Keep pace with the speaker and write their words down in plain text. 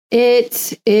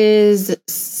It is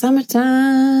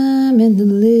summertime in the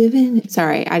living.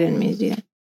 Sorry, I didn't mean to do that.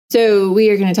 So we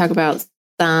are going to talk about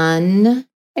sun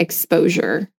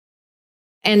exposure.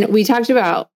 And we talked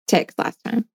about ticks last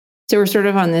time. So we're sort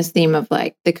of on this theme of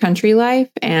like the country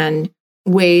life and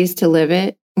ways to live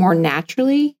it more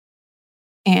naturally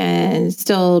and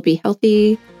still be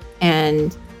healthy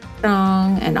and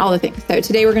strong and all the things. So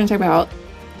today we're going to talk about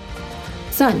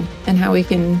sun and how we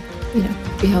can,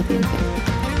 be healthy and safe.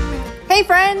 Hey,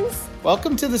 friends.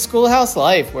 Welcome to the Schoolhouse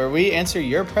Life, where we answer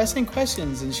your pressing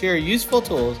questions and share useful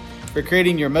tools for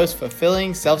creating your most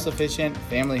fulfilling, self-sufficient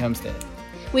family homestead.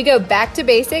 We go back to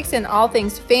basics in all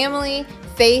things family,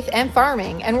 faith, and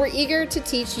farming, and we're eager to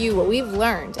teach you what we've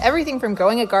learned. Everything from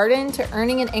growing a garden to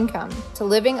earning an income to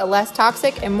living a less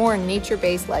toxic and more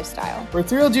nature-based lifestyle. We're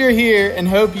thrilled you're here and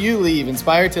hope you leave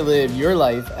inspired to live your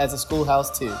life as a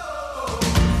schoolhouse too.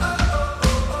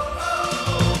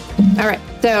 All right,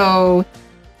 so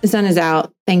the sun is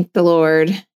out. Thank the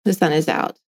Lord, the sun is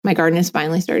out. My garden is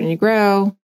finally starting to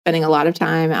grow, spending a lot of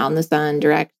time out in the sun,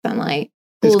 direct sunlight.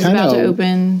 Pool's about to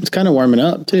open. It's kind of warming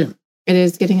up too. It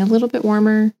is getting a little bit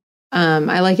warmer.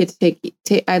 I like it to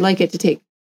take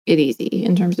it easy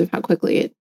in terms of how quickly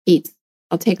it heats.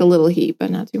 I'll take a little heat,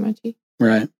 but not too much heat.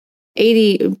 Right.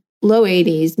 Low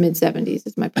 80s, mid 70s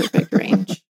is my perfect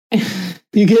range.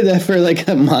 You get that for like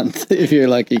a month if you're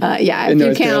lucky. Yeah, if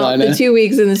you count the 2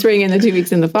 weeks in the spring and the 2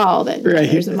 weeks in the fall, then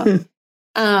there's a month.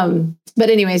 But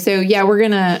anyway, so yeah, we're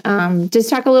gonna just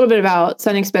talk a little bit about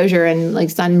sun exposure and like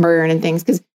sunburn and things,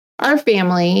 because our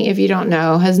family, if you don't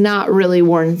know, has not really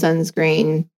worn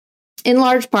sunscreen in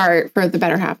large part for the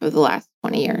better half of the last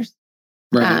 20 years.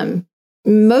 Right.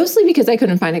 Mostly because I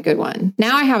couldn't find a good one.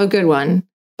 Now I have a good one,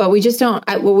 but we just don't.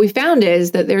 What we found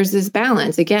is that there's this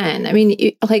balance again. I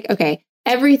mean,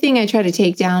 everything I try to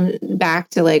take down back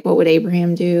to like, what would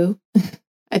Abraham do?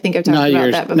 I think I've talked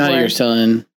about that before. Not your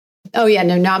son. Oh yeah,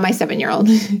 no, not my 7-year-old.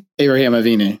 Abraham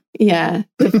Avinu. Yeah,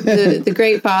 the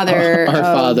great father. Our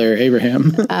father,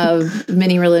 Abraham. Of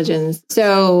many religions.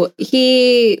 So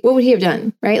what would he have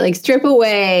done? Right, like strip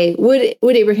away. Would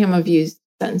Abraham have used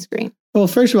sunscreen? Well,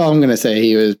 first of all, I'm going to say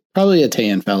he was probably a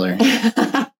tan feller.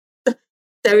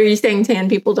 So are you saying tan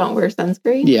people don't wear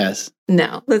sunscreen? Yes.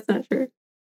 No, that's not true.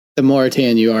 The more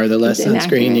tan you are, the less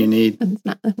sunscreen you need.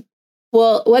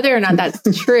 Well, whether or not that's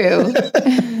true,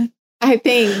 I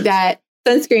think that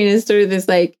sunscreen is sort of this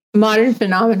like modern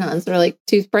phenomenon, sort of like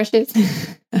toothbrushes.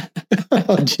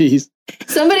 Oh, geez.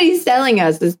 Somebody's selling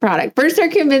us this product. First, they're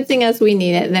convincing us we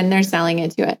need it, and then they're selling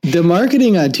it to it. The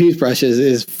marketing on toothbrushes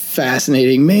is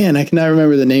fascinating. Man, I cannot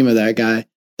remember the name of that guy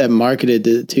that marketed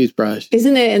the toothbrush.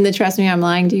 Isn't it in the Trust Me, I'm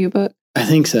Lying to You book? I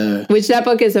think so. Which that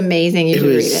book is amazing. You should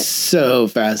read it. So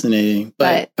fascinating.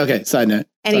 But okay, side note.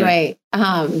 Anyway,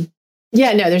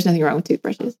 yeah, no, there's nothing wrong with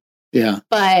toothbrushes. Yeah.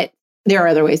 But there are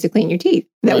other ways to clean your teeth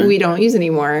that we don't use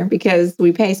anymore because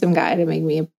we pay some guy to make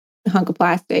me a hunk of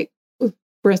plastic with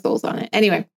bristles on it.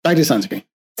 Anyway. Back to sunscreen.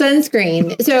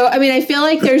 Sunscreen. So, I mean, I feel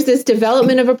like there's this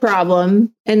development of a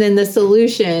problem and then the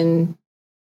solution,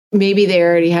 maybe they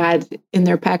already had in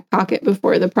their back pocket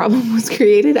before the problem was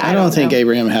created. I don't think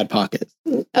Abraham had pockets.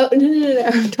 Oh, no.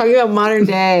 I'm talking about modern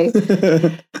day.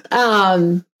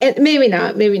 Maybe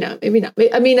not.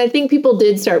 I mean, I think people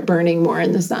did start burning more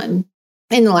in the sun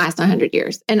in the last 100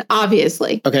 years. And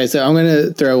obviously. Okay, so I'm going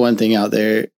to throw one thing out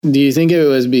there. Do you think it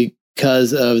was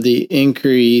because of the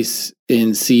increase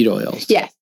in seed oils?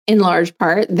 Yes, in large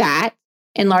part that.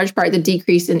 In large part, the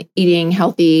decrease in eating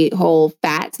healthy whole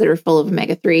fats that are full of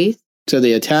omega-3s. So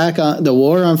the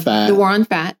war on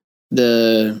fat.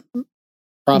 The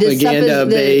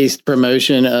propaganda-based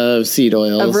promotion of seed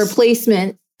oils. Of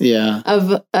replacement. Yeah.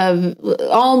 Of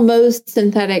almost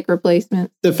synthetic replacement.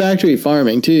 The factory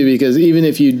farming, too, because even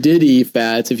if you did eat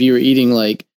fats, if you were eating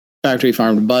like factory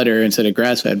farmed butter instead of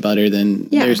grass-fed butter, then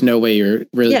there's no way you're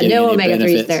really getting no any omega-3s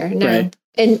benefits. there. No. Right?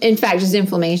 In fact, just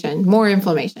inflammation, more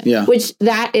inflammation. Yeah. Which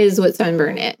that is what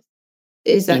sunburn is.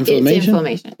 It's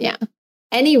inflammation. Yeah.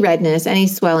 Any redness, any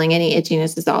swelling, any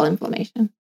itchiness is all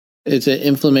inflammation. It's an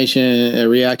inflammation, a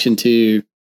reaction to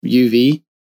UV.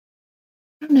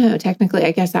 I don't know. Technically,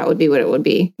 I guess that would be what it would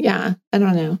be. Yeah. I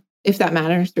don't know if that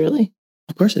matters, really.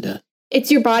 Of course it does. It's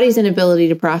your body's inability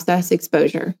to process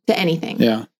exposure to anything.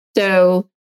 Yeah. So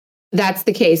that's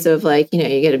the case of like, you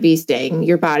get a bee sting.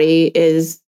 Your body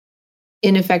is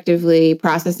ineffectively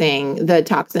processing the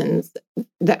toxins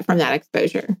from that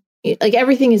exposure. Like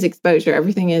everything is exposure,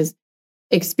 everything is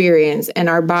experience, and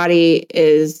our body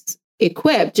is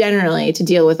equipped generally to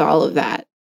deal with all of that.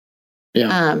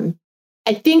 Yeah.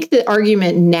 I think the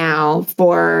argument now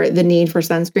for the need for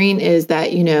sunscreen is that,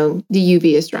 the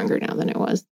UV is stronger now than it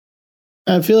was.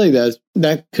 I feel like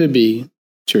that could be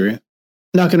true.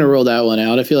 Not going to rule that one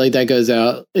out. I feel like that goes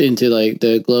out into like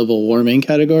the global warming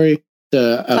category.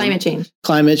 The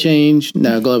Climate change.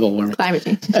 No, global warming. Climate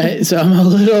change. So I'm a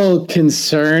little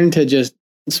concerned to just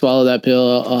swallow that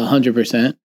pill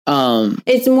 100%.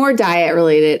 It's more diet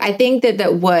related. I think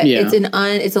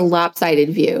it's a lopsided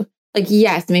view. Like,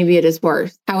 yes, maybe it is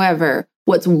worse. However,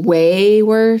 what's way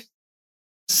worse?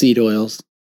 Seed oils.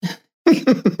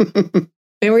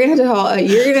 We're you're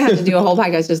gonna have to do a whole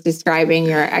podcast just describing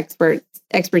your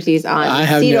expertise on I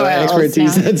have seed no oils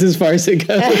expertise. now. That's as far as it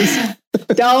goes.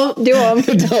 Don't do them.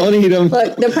 Don't eat them.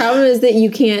 Look, the problem is that you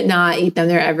can't not eat them.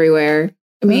 They're everywhere.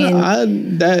 I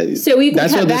mean, that's what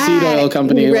the seed oil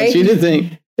company wants you to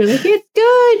think. They're like, it's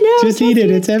good. No, just eat it.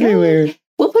 It's everywhere.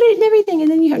 We'll put it in everything, and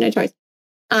then you have no choice.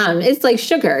 It's like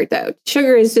sugar, though.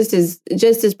 Sugar is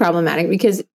just as problematic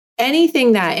because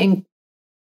anything that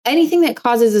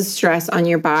causes a stress on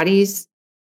your body's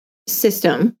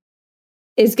system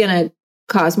is going to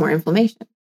cause more inflammation.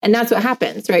 And that's what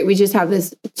happens, right? We just have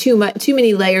this too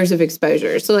many layers of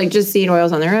exposure. So like just seed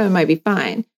oils on their own might be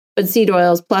fine. But seed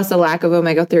oils plus a lack of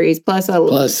omega-3s plus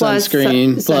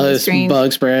sunscreen, plus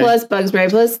bug spray,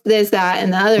 plus this, that,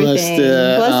 and the other thing,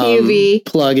 plus UV.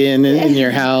 Plug in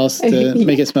your house to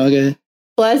make it smell good.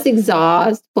 Plus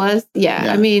exhaust, plus,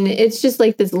 I mean, it's just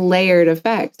like this layered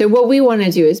effect. So what we want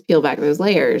to do is peel back those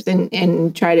layers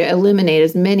and try to eliminate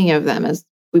as many of them as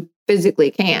we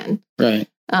physically can. Right.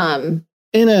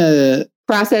 In a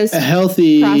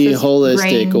healthy,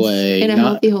 holistic way.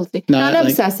 Not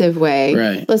obsessive way.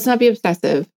 Right. Let's not be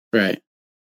obsessive. Right.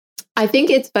 I think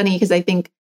it's funny because I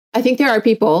think there are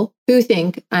people who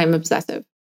think I'm obsessive.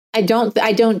 I don't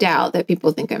doubt that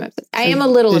people think I'm obsessive. I am a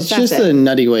little obsessive. It's just a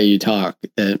nutty way you talk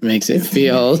that makes it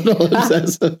feel a little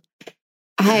obsessive.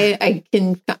 I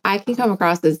can come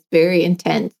across as very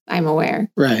intense, I'm aware.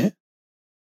 Right.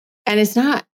 And it's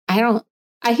not,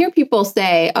 I hear people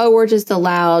say, "Oh, we're just a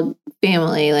loud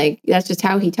family. Like that's just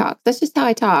how he talks. That's just how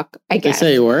I talk." I guess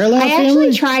they say we're a loud family. I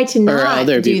actually try to not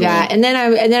do that, and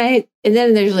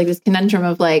then there's like this conundrum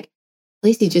of like,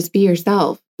 Lacey, just be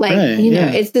yourself. Like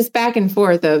it's this back and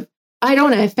forth of I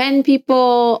don't want to offend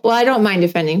people. Well, I don't mind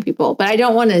offending people, but I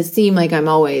don't want to seem like I'm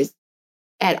always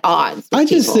at odds. I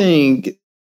just think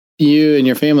you and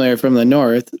your family are from the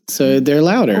north, so they're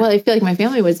louder. Well, I feel like my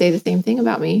family would say the same thing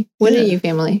about me. Wouldn't you,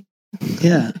 family?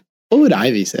 Yeah. What would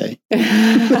Ivy say?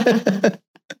 I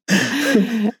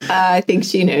think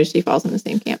she knows she falls in the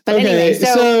same camp. But anyway,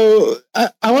 so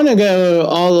I want to go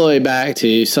all the way back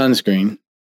to sunscreen.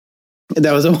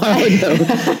 That was a while ago.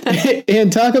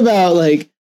 And talk about like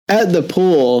at the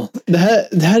pool.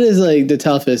 That is like the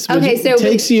toughest. Okay, so it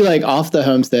takes you like off the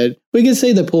homestead. We could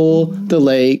say the pool, the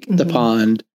lake, the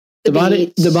pond, the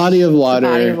body of water.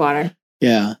 The body of water.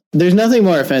 Yeah. There's nothing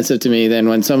more offensive to me than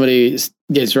when somebody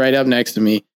gets right up next to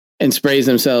me and sprays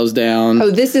themselves down. Oh,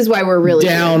 this is why we're really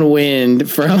downwind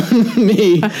from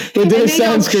me with their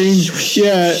sunscreen.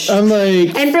 Yeah, I'm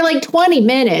like... And for like 20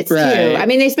 minutes, too. I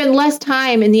mean, they spend less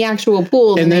time in the actual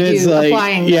pool than they do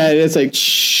applying. Yeah, it's like,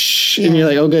 shh. And you're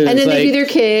like, oh, good. And then they do their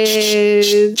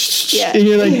kids. Yeah. And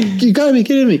you're like, you gotta be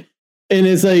kidding me. And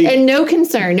it's like... And no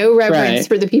concern, no reverence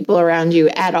for the people around you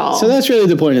at all. So that's really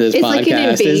the point of this podcast. Like an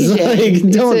invasion. It's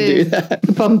like, don't do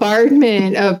that.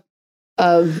 Bombardment of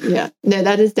no,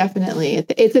 that is definitely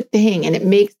it's a thing, and it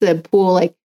makes the pool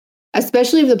like,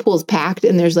 especially if the pool's packed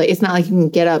and there's like, it's not like you can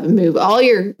get up and move all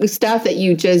your stuff that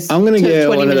you just. I'm gonna get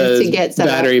one of those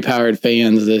battery powered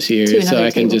fans this year, so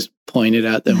I can just point it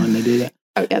at them when they do that.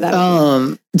 Oh yeah,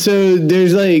 that. So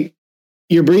there's like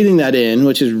you're breathing that in,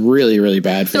 which is really really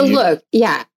bad for you. So look,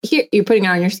 here you're putting it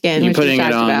on your skin, which we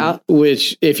talked about.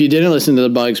 Which, if you didn't listen to the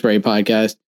bug spray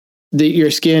podcast.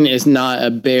 Your skin is not a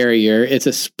barrier, it's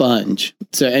a sponge.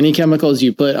 So any chemicals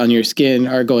you put on your skin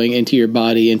are going into your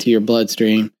body, into your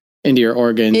bloodstream, into your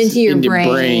organs, into your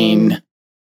brain.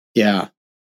 Yeah.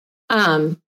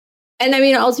 And I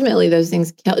mean, ultimately those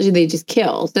things they just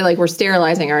kill. So like we're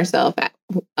sterilizing ourselves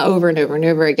over and over and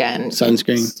over again.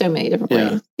 Sunscreen. So many different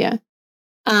ways. Yeah.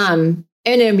 And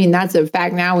I mean, that's a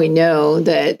fact. Now we know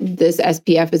that this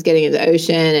SPF is getting into the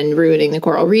ocean and ruining the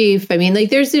coral reef. I mean, like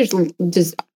there's just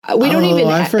we don't even.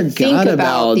 I forgot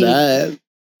about that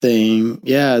thing.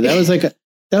 Yeah, that was like a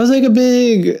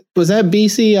big. Was that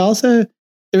BC also?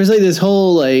 There was like this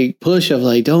whole like push of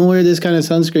like, don't wear this kind of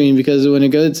sunscreen because when it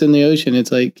goes in the ocean,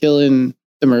 it's like killing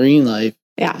the marine life.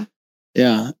 Yeah.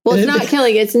 Yeah. Well, it's not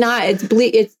killing. It's not.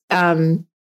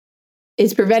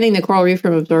 It's preventing the coral reef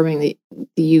from absorbing the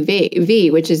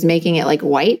UV, which is making it like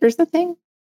white or something.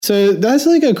 So that's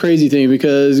like a crazy thing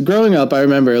because growing up, I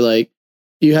remember like.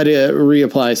 you had to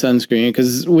reapply sunscreen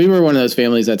because we were one of those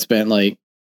families that spent like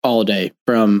all day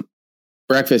from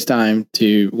breakfast time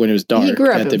to when it was dark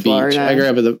at the beach. Florida. I grew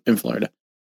up in Florida.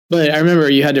 But I remember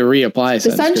you had to reapply sunscreen.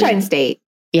 The Sunshine State.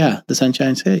 Yeah, the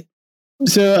Sunshine State.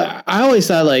 So I always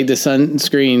thought like the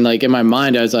sunscreen, like in my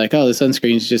mind, I was like, oh, the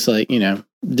sunscreen's just like,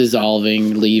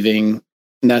 dissolving, leaving.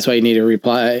 And that's why you need to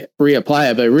reapply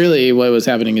it. But really what was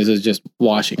happening is it was just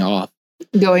washing off.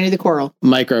 Going to the coral.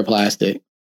 Microplastic.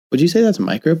 Would you say that's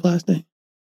microplastic?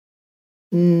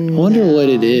 No. I wonder what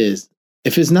it is.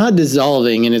 If it's not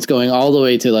dissolving and it's going all the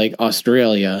way to like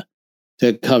Australia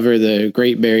to cover the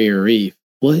Great Barrier Reef,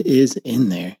 what is in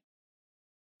there?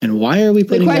 And why are we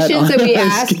putting the questions that on that we our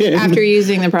asked skin? after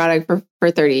using the product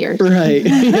for 30 years? Right.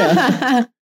 Yeah.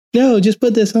 No, just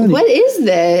put this on. What is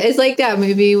this? It's like that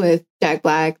movie with Jack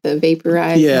Black, the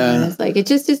vaporized. Yeah. It's like it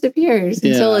just disappears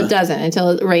until it doesn't, until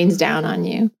it rains down on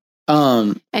you.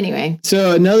 Anyway.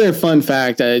 So another fun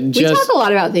fact we talk a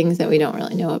lot about things that we don't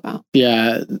really know about.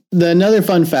 Yeah. Another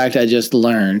fun fact I just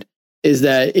learned is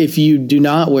that if you do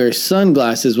not wear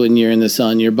sunglasses when you're in the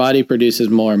sun, your body produces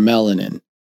more melanin,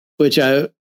 which I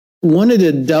wanted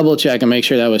to double check and make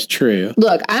sure that was true.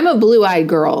 Look, I'm a blue-eyed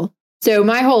girl. So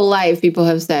my whole life, people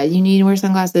have said, you need to wear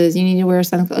sunglasses. You need to wear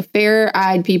sunglasses.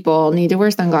 Fair-eyed people need to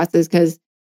wear sunglasses because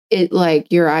it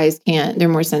like your eyes they're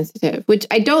more sensitive, which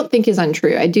I don't think is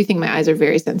untrue. I do think my eyes are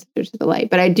very sensitive to the light,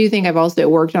 but I do think I've also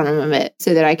worked on them a bit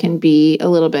so that I can be a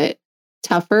little bit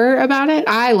tougher about it.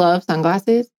 I love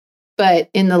sunglasses, but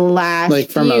in the last like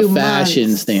from few a fashion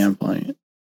months, standpoint.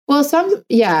 Well,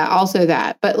 also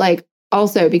that, but like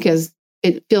also because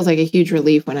it feels like a huge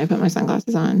relief when I put my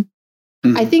sunglasses on.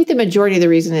 Mm-hmm. I think the majority of the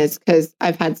reason is because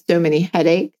I've had so many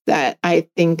headaches that I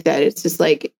think that it's just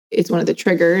like, it's one of the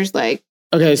triggers. Like,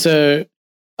 okay, so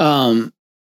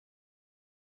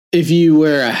if you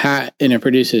wear a hat and it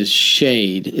produces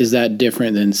shade, is that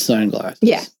different than sunglasses?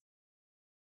 Yeah.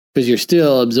 Because you're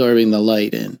still absorbing the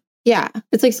light in. Yeah.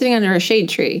 It's like sitting under a shade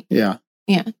tree. Yeah.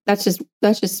 Yeah. That's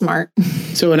just smart.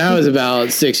 So when I was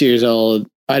about 6 years old,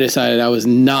 I decided I was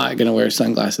not going to wear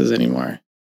sunglasses anymore.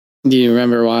 Do you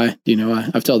remember why? Do you know why?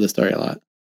 I've told this story a lot.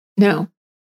 No.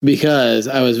 Because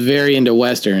I was very into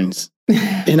Westerns.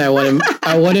 And I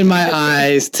wanted my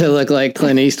eyes to look like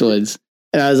Clint Eastwood's.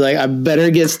 And I was like, I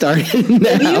better get started now.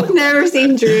 If you've never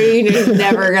seen Drew, you're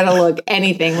never going to look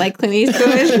anything like Clint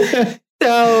Eastwood.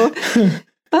 So,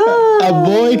 a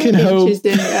boy can hope.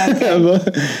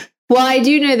 Okay. Well, I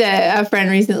do know that a friend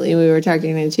recently, we were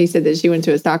talking and she said that she went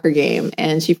to a soccer game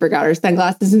and she forgot her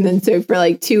sunglasses. And then so for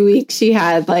like 2 weeks, she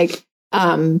had like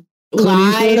Clint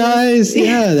Eastwood eyes.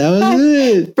 Yeah, that was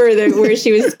it. Where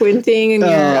she was squinting in your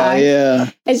eyes. Yeah.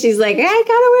 And she's like, I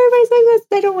gotta wear my sunglasses.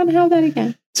 I don't want to have that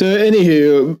again. So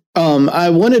anywho, I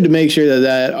wanted to make sure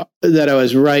that I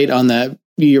was right on that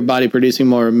your body producing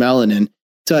more melanin.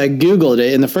 So I Googled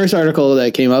it, and the first article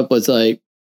that came up was like,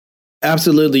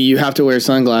 absolutely, you have to wear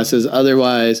sunglasses,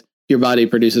 otherwise your body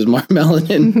produces more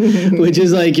melanin, which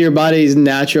is like your body's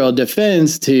natural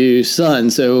defense to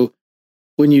sun. So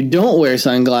when you don't wear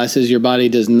sunglasses, your body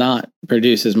does not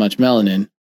produce as much melanin.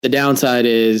 The downside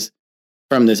is,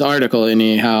 from this article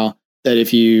anyhow, that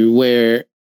if you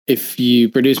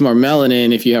produce more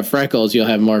melanin, if you have freckles, you'll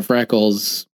have more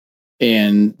freckles.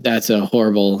 And that's a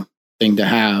horrible thing to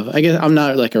have. I guess I'm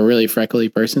not like a really freckly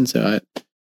person, so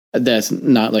that's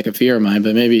not like a fear of mine,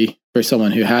 but maybe for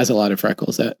someone who has a lot of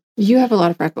freckles you have a lot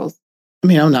of freckles. I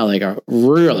mean, I'm not like a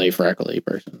really freckly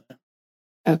person.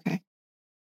 Okay.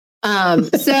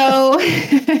 So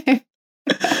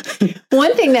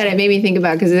one thing that it made me think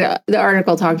about, because the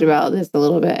article talked about this a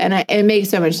little bit, and it makes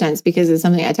so much sense because it's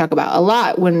something I talk about a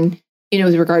lot when,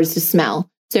 with regards to smell.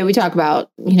 So we talk about,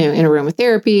 in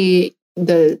aromatherapy,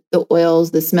 the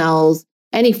oils, the smells,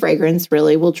 any fragrance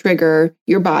really will trigger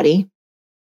your body,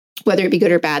 whether it be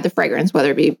good or bad. The fragrance,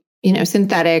 whether it be,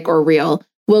 synthetic or real,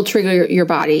 will trigger your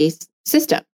body's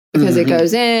system because it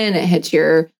goes in, it hits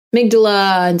your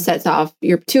amygdala and sets off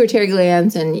your pituitary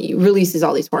glands and releases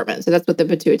all these hormones. So that's what the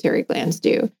pituitary glands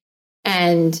do,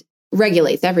 and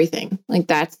regulates everything. Like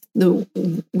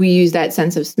we use that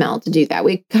sense of smell to do that.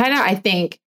 We kind of, I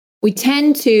think, we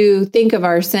tend to think of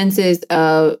our senses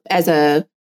as a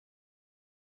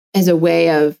way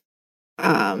of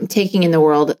taking in the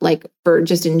world, like for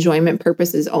just enjoyment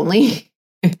purposes only.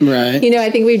 Right. I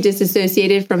think we've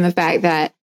disassociated from the fact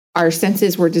that our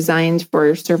senses were designed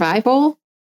for survival,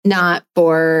 not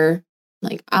for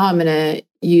like, oh, I'm going to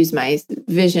use my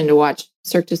vision to watch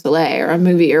Cirque du Soleil or a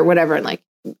movie or whatever and like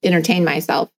entertain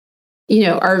myself.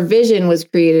 Our vision was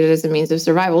created as a means of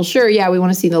survival. Sure, yeah, we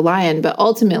want to see the lion, but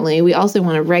ultimately we also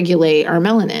want to regulate our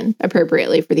melanin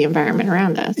appropriately for the environment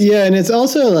around us. Yeah, and it's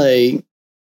also like,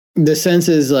 the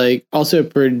senses like also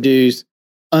produce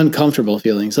uncomfortable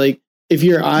feelings. Like if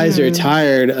your eyes are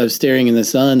tired of staring in the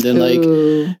sun, then like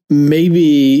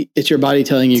maybe it's your body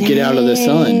telling you get out of the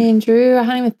sun. Drew, I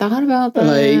hadn't even thought about that.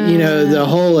 Like, you know, the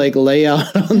whole like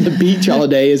layout on the beach all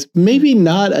day is maybe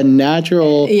not a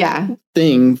natural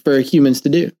thing for humans to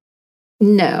do.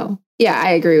 No. Yeah,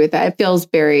 I agree with that. It feels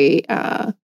very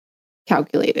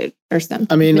calculated or something.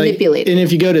 I mean, manipulated. Like, and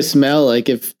if you go to smell, like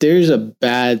if there's a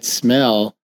bad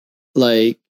smell,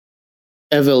 like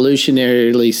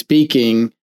evolutionarily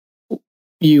speaking,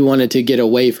 you wanted to get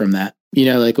away from that. You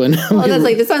know, like when that's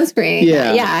like the sunscreen.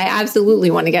 Yeah, I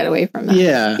absolutely want to get away from that.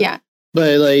 Yeah.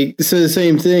 But like, so the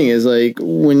same thing is like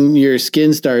when your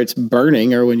skin starts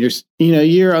burning or when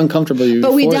you're uncomfortable.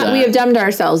 But we have dumbed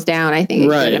ourselves down, I think, a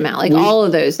good amount. Like all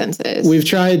of those senses. We've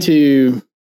tried to,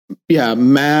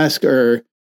 mask or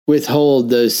withhold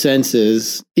those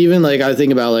senses. Even like I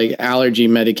think about like allergy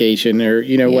medication or,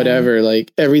 whatever,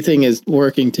 like everything is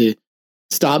working to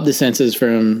stop the senses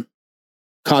from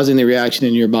causing the reaction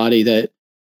in your body that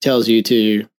tells you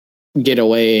to get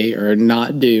away or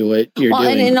not do what you're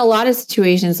doing. And in a lot of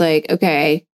situations, like,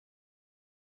 okay,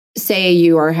 say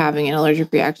you are having an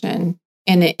allergic reaction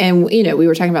and we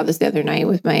were talking about this the other night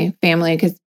with my family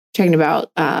because talking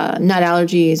about nut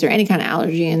allergies or any kind of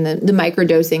allergy and the micro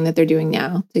dosing that they're doing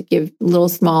now to give little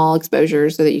small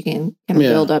exposures so that you can kind of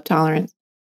build up tolerance.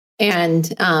 And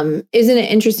isn't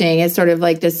it interesting? It's sort of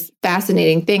like this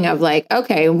fascinating thing of like,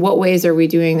 okay, in what ways are we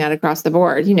doing that across the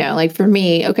board? Like for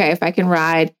me, okay, if I can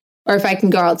ride or if I can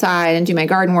go outside and do my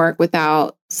garden work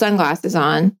without sunglasses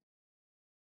on,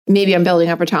 maybe I'm building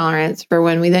up a tolerance for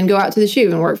when we then go out to the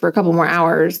shoot and work for a couple more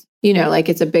hours. Like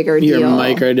it's a bigger deal. You're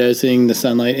microdosing the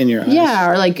sunlight in your eyes.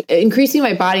 Yeah, or like increasing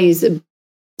my body's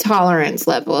tolerance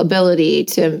level, ability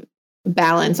to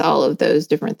balance all of those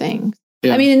different things.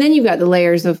 Yeah. I mean, and then you've got the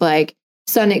layers of like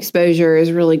sun exposure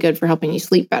is really good for helping you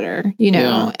sleep better,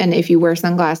 and if you wear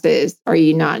sunglasses, are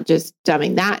you not just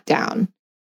dumbing that down?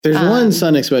 There's one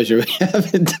sun exposure we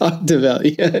haven't talked about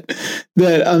yet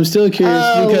that I'm still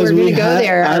curious because we're gonna go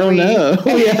there. I don't know.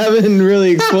 We haven't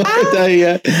really explored that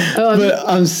yet. But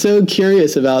I'm so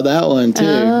curious about that one too.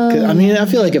 I mean, I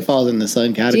feel like it falls in the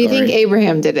sun category. Do you think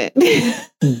Abraham did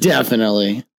it?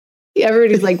 Definitely.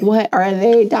 Everybody's like, what are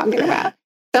they talking about?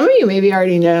 Some of you maybe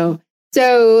already know.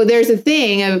 So there's a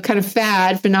thing, a kind of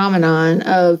fad phenomenon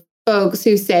of folks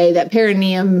who say that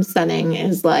perineum sunning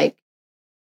is like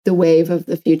the wave of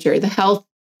the future, the health,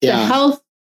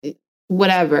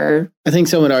 whatever. I think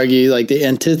some would argue like the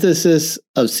antithesis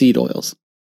of seed oils.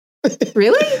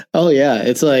 Really? Oh yeah.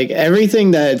 It's like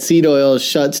everything that seed oil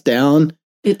shuts down,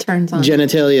 it turns on.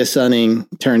 Genitalia sunning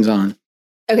turns on.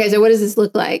 Okay. So what does this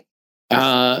look like?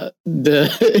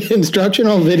 The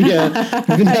instructional video,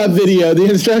 the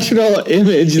instructional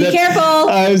image. Be careful.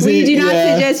 We do not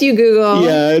suggest you Google.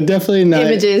 Yeah, definitely not.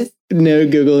 Images. No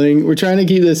Googling. We're trying to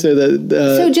keep this so that.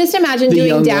 So just imagine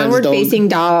doing downward facing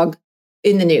dog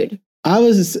in the nude.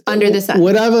 Under the sun.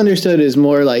 What I've understood is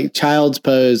more like child's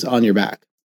pose on your back.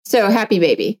 So happy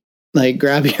baby. Like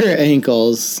grab your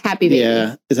ankles. Happy baby.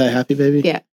 Yeah. Is that happy baby?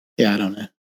 Yeah. Yeah, I don't know.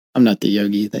 I'm not the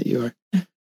yogi that you are.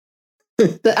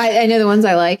 I know the ones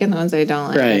I like and the ones I don't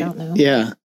like. Right. I don't know.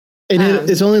 Yeah. And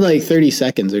it's only like 30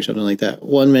 seconds or something like that.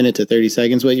 1 minute to 30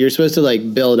 seconds. But you're supposed to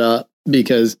like build up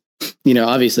because,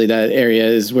 obviously that area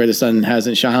is where the sun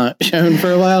hasn't shone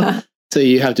for a while. So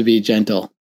you have to be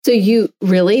gentle. So you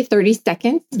really 30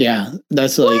 seconds? Yeah.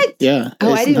 That's like, what? Yeah.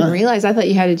 Oh, I didn't realize. I thought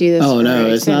you had to do this. Oh, no.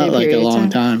 It's not like a long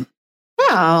time.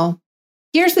 Oh,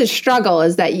 here's the struggle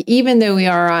is that even though we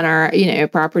are on our,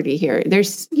 property here,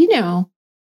 there's,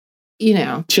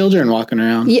 children walking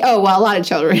around. Yeah, a lot of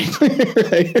children.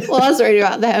 Right. Well, I was worried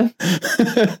about them.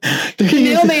 The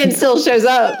mailman still shows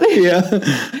up. Yeah.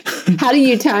 How do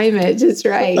you time it just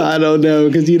right? I don't know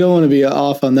because you don't want to be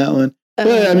off on that one.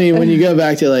 But I mean, when you go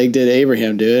back to like, did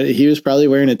Abraham do it? He was probably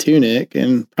wearing a tunic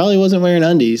and probably wasn't wearing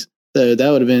undies. So that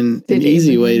would have been an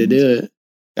easy way to do it.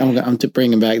 I'm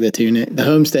bringing back the tunic, the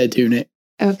homestead tunic.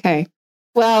 Okay.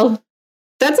 Well,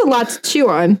 that's a lot to chew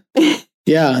on.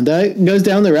 Yeah, that goes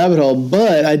down the rabbit hole,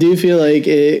 but I do feel like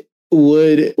it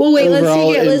would. Well, wait,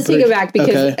 let's take it back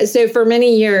because so for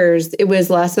many years it was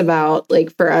less about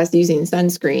like for us using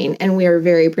sunscreen, and we were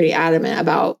very pretty adamant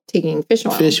about taking fish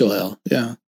oil. Fish oil,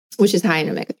 yeah, which is high in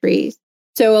omega-3s.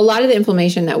 So a lot of the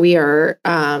inflammation that we are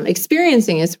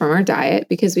experiencing is from our diet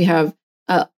because we have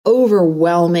an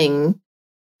overwhelming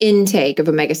intake of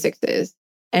omega-6s.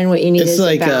 And what you need is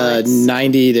like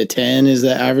 90 to 10 is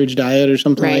the average diet or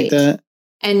something like that.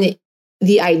 And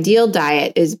the ideal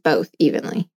diet is both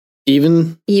evenly.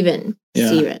 Even? Even.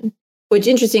 Yeah. Even. Which,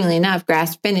 interestingly enough,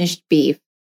 grass-finished beef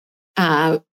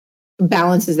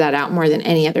balances that out more than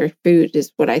any other food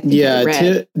is what I think.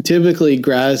 Yeah, typically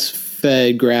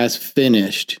grass-fed,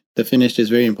 grass-finished, the finished is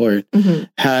very important,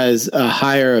 has a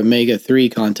higher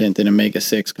omega-3 content than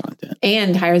omega-6 content.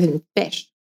 And higher than fish.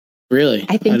 Really?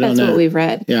 I think that's what we've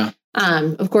read. Yeah.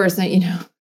 Of course,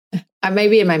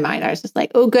 maybe in my mind, I was just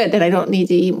like, oh, good, that I don't need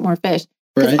to eat more fish.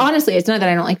 Because honestly, it's not that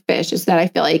I don't like fish. It's that I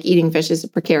feel like eating fish is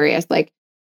precarious. Like,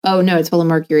 oh, no, it's full of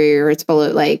mercury or it's full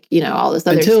of all this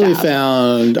other stuff. Until we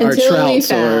found our trout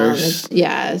source.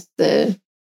 Yes. The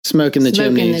smoke in the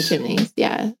chimneys.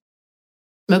 Yeah.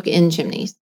 Smoke in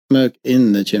chimneys. Smoke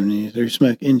in the chimneys or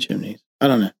smoke in chimneys. I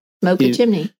don't know. Smoke a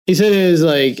chimney. He said it was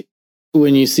like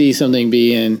when you see something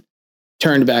being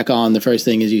turned back on, the first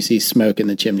thing is you see smoke in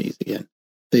the chimneys again.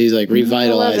 So he's like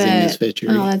revitalizing this fishery.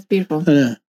 Oh, that's beautiful. I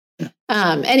know.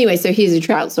 Anyway, so he's a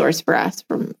trout source for us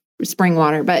from spring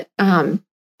water. But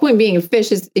point being,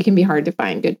 fish it can be hard to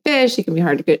find good fish. It can be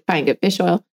hard to find good fish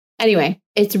oil. Anyway,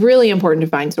 it's really important to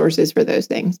find sources for those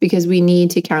things because we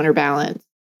need to counterbalance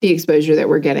the exposure that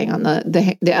we're getting on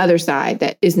the other side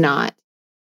that is not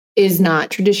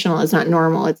traditional. It's not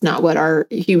normal. It's not what our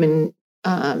human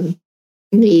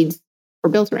needs are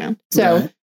built around. So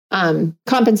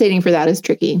compensating for that is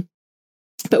tricky.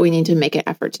 But we need to make an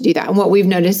effort to do that. And what we've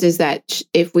noticed is that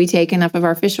if we take enough of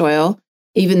our fish oil,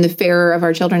 even the fairer of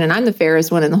our children, and I'm the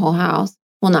fairest one in the whole house,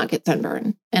 will not get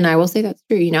sunburn. And I will say that's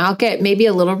true. I'll get maybe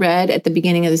a little red at the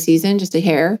beginning of the season, just a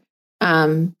hair.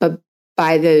 But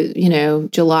by the,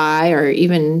 July or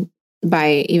even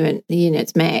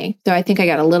it's May. So I think I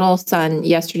got a little sun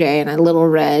yesterday and a little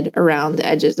red around the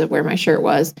edges of where my shirt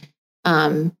was.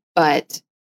 But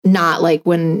not like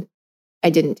when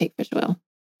I didn't take fish oil.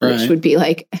 Which would be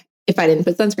like, if I didn't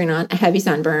put sunscreen on, a heavy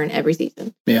sunburn every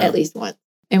season, at least once.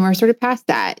 And we're sort of past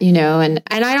that, and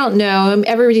I don't know,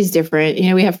 everybody's different.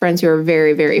 We have friends who are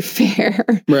very, very fair.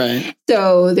 Right.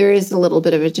 So there is a little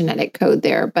bit of a genetic code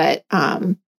there, but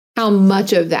how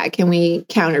much of that can we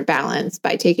counterbalance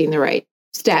by taking the right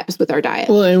steps with our diet?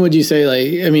 Well, and would you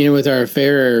say with our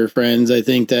fairer friends, I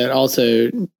think that also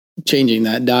changing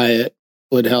that diet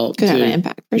would help Could have an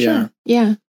impact for sure.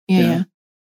 Yeah.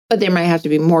 But there might have to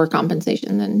be more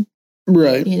compensation than,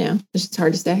 it's just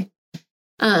hard to say.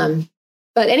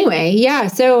 But anyway, yeah.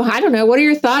 So I don't know. What are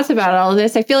your thoughts about all of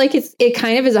this? I feel like it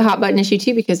kind of is a hot button issue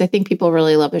too, because I think people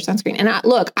really love their sunscreen. And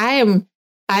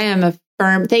I am a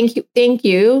firm, thank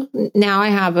you. Now I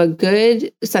have a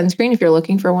good sunscreen. If you're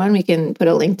looking for one, we can put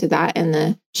a link to that in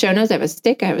the show notes. I have a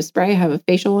stick, I have a spray, I have a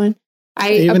facial one. I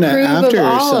approve of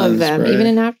all of them, even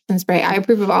an after sun spray. I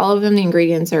approve of all of them. The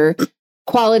ingredients are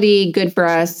quality, good for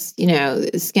us,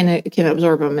 skin can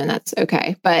absorb them and that's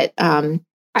okay. But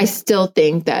I still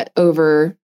think that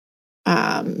over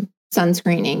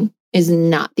sunscreening is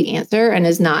not the answer and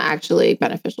is not actually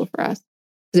beneficial for us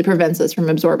because it prevents us from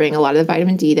absorbing a lot of the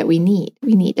vitamin D that we need.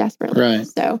 We need desperately. Right.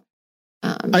 So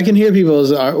I can hear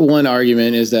people's one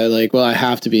argument is that I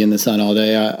have to be in the sun all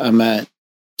day. I'm at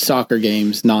soccer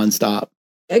games nonstop.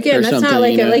 Again, that's not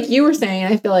like you were saying.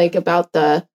 I feel like about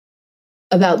the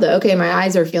okay, my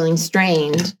eyes are feeling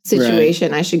strained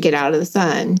situation. I should get out of the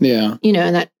sun. Yeah. In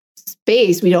that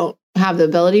space, we don't have the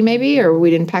ability maybe, or we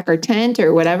didn't pack our tent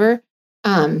or whatever.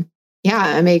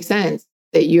 Yeah, it makes sense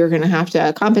that you're going to have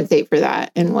to compensate for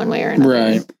that in one way or another.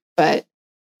 Right. But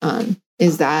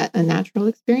is that a natural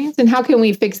experience? And how can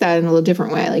we fix that in a little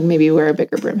different way? Like maybe wear a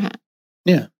bigger brim hat.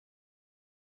 Yeah.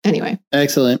 Anyway.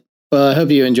 Excellent. Well, I hope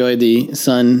you enjoyed the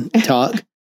sun talk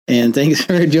and thanks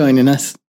for joining us.